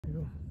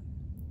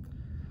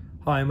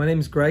Hi, my name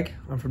is Greg.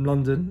 I'm from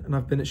London and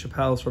I've been at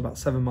Shapell's for about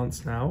 7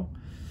 months now.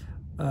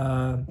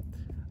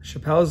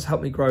 Shapell's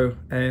helped me grow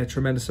a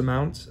tremendous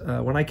amount.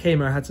 When I came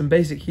here, I had some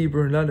basic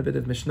Hebrew and learned a bit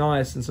of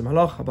Mishnayos and some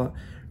halacha, but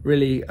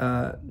really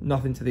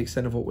nothing to the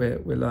extent of what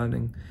we're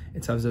learning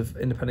in terms of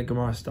independent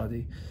Gemara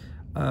study.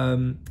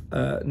 Now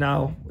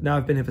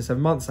I've been here for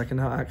 7 months, I can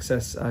now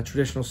access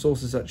traditional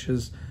sources such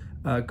as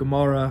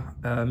Gemara,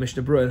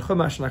 Mishnah Berurah, and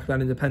Chumash, and I can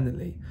learn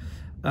independently.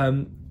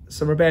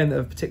 Some Rebbeim that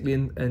have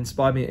particularly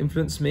inspired me and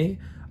influenced me,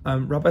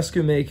 Rabbi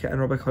Skumaker and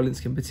Rabbi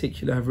Kolinsky in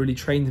particular, have really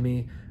trained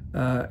me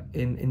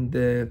in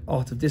the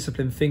art of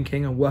disciplined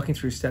thinking and working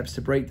through steps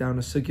to break down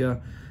a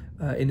sugya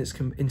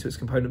into its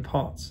component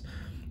parts.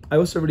 I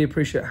also really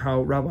appreciate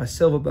how Rabbi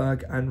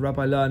Silverberg and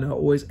Rabbi Lerner are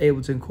always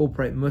able to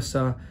incorporate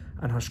Musa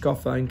and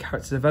Hashkafa and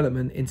character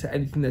development into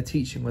anything they're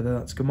teaching, whether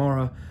that's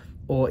Gemara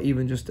or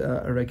even just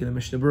a regular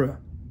Mishnah Berurah.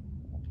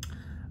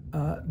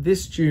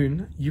 This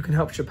June, you can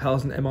help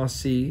Shapell's and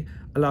MRC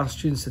allow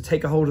students to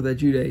take a hold of their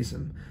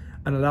Judaism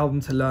and allow them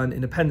to learn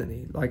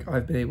independently, like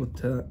I've been able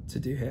to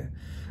do here.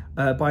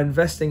 By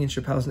investing in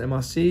Shapell's and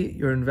MRC,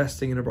 you're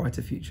investing in a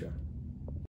brighter future.